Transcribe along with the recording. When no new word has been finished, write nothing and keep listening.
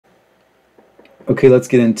Okay, let's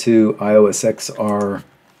get into IOSXR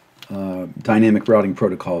dynamic routing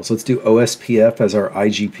protocols. Let's do OSPF as our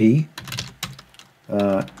IGP.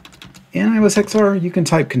 In IOSXR, you can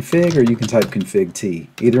type config or you can type config T.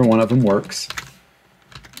 Either one of them works.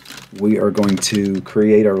 We are going to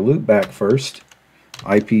create our loopback first.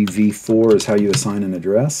 IPv4 is how you assign an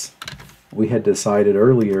address. We had decided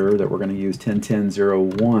earlier that we're going to use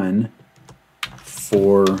 10.10.01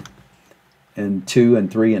 for and 2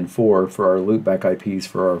 and 3 and 4 for our loopback IPs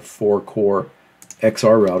for our 4 core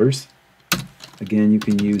XR routers. Again, you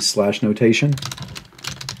can use / notation.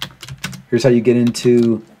 Here's how you get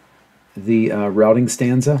into the routing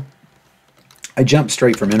stanza. I jumped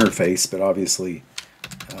straight from interface, but obviously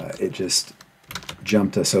it just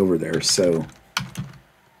jumped us over there. So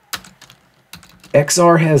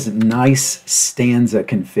XR has nice stanza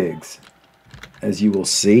configs, as you will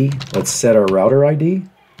see. Let's set our router ID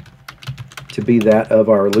to be that of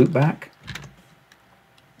our loopback.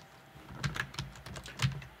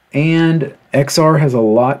 And XR has a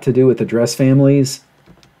lot to do with address families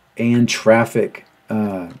and traffic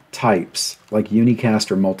types, like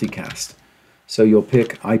unicast or multicast. So you'll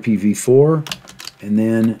pick IPv4 and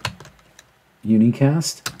then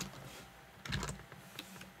unicast.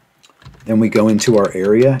 Then we go into our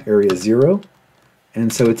area 0.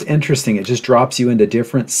 And so it's interesting, it just drops you into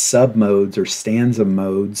different submodes or stanza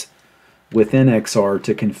modes within XR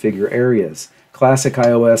to configure areas. Classic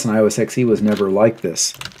iOS and iOS XE was never like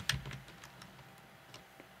this.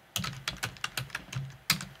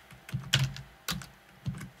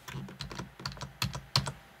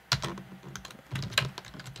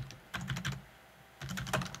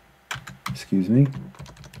 Excuse me.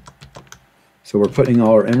 So we're putting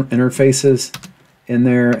all our interfaces in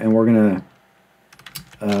there, and we're going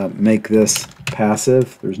to make this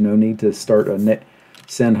passive. There's no need to start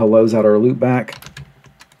send hellos out our loopback.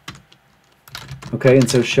 Okay, and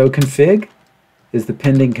so show config is the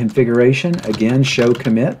pending configuration. Again, show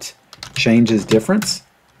commit changes difference,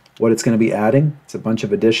 what it's going to be adding. It's a bunch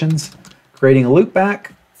of additions. Creating a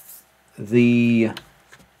loopback. The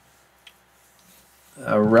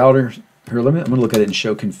router. Here, I'm going to look at it in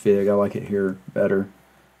show config. I like it here better.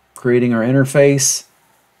 Creating our interface,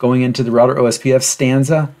 going into the router OSPF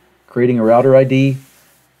stanza, creating a router ID,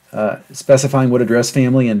 specifying what address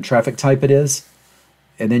family and traffic type it is,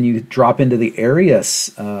 and then you drop into the area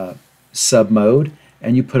submode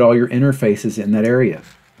and you put all your interfaces in that area.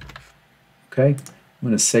 Okay, I'm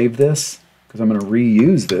going to save this because I'm going to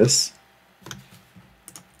reuse this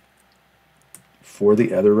for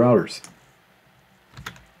the other routers.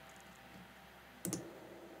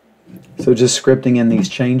 So just scripting in these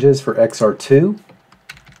changes for XR2,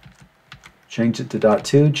 change it to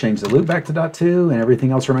 .2, change the loopback to .2, and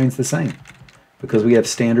everything else remains the same because we have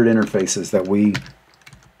standard interfaces that we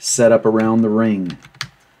set up around the ring.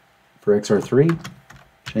 For XR3,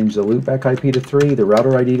 change the loopback IP to 3, the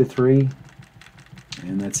router ID to 3,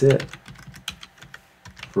 and that's it.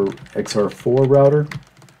 For XR4 router,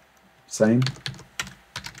 same.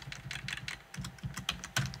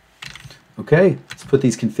 Okay, let's put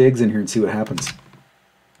these configs in here and see what happens.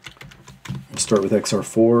 We'll start with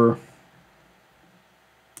XR4.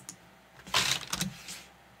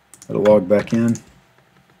 Gotta log back in.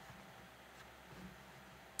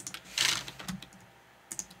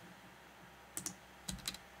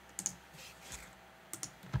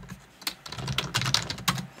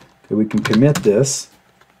 Okay, we can commit this.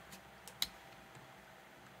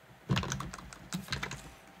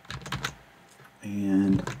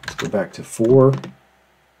 And let's go back to 4. Let's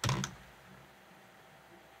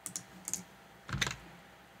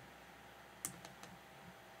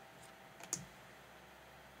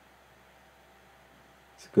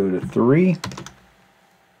go to 3.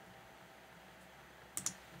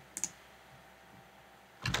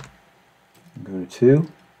 Go to 2.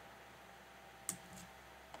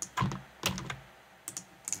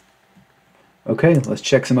 Okay, let's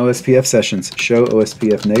check some OSPF sessions. Show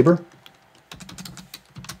OSPF neighbor.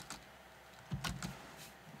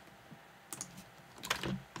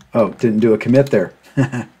 Oh, didn't do a commit there.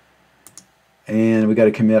 And we got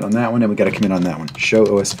to commit on that one, and we got to commit on that one. Show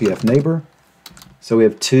OSPF neighbor. So we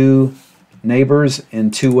have 2 neighbors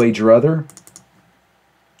in two-way druther.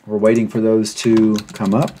 We're waiting for those to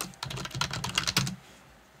come up.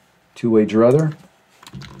 Two-way druther.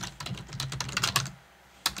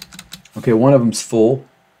 Okay, one of them's full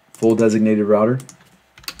designated router.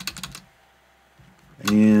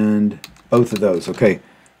 And both of those. Okay,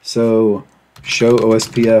 so show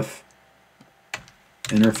OSPF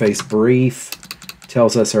interface brief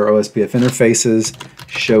tells us our OSPF interfaces.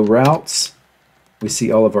 Show routes. We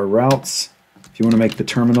see all of our routes. If you want to make the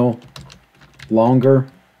terminal longer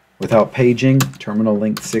without paging. Terminal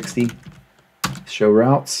length 60. Show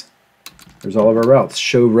routes. There's all of our routes.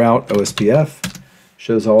 Show route OSPF.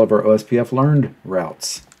 Shows all of our OSPF learned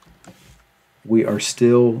routes. We are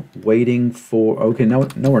still waiting for, okay, no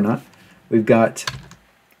we're not. We've got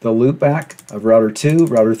the loopback of router 2,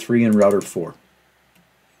 router 3, and router 4.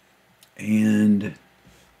 And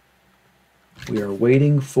we are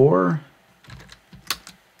waiting for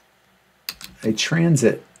a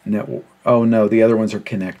transit network. Oh no, the other ones are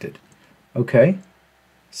connected. Okay,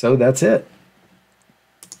 so that's it.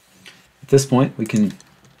 At this point, we can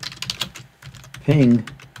ping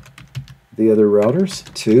the other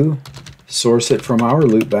routers to source it from our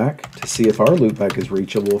loopback to see if our loopback is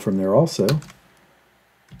reachable from there also.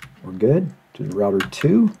 We're good to router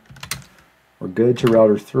 2. We're good to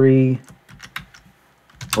router 3.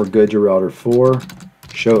 We're good to router 4.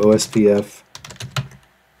 Show OSPF.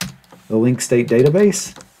 The link state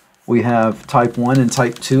database. We have type 1 and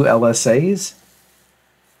type 2 LSAs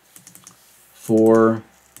for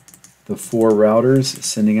the 4 routers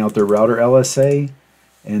sending out their router LSA,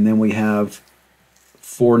 and then we have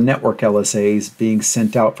 4 network LSAs being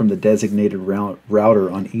sent out from the designated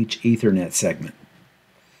router on each Ethernet segment.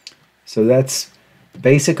 So that's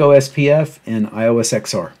basic OSPF and iOS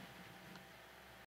XR.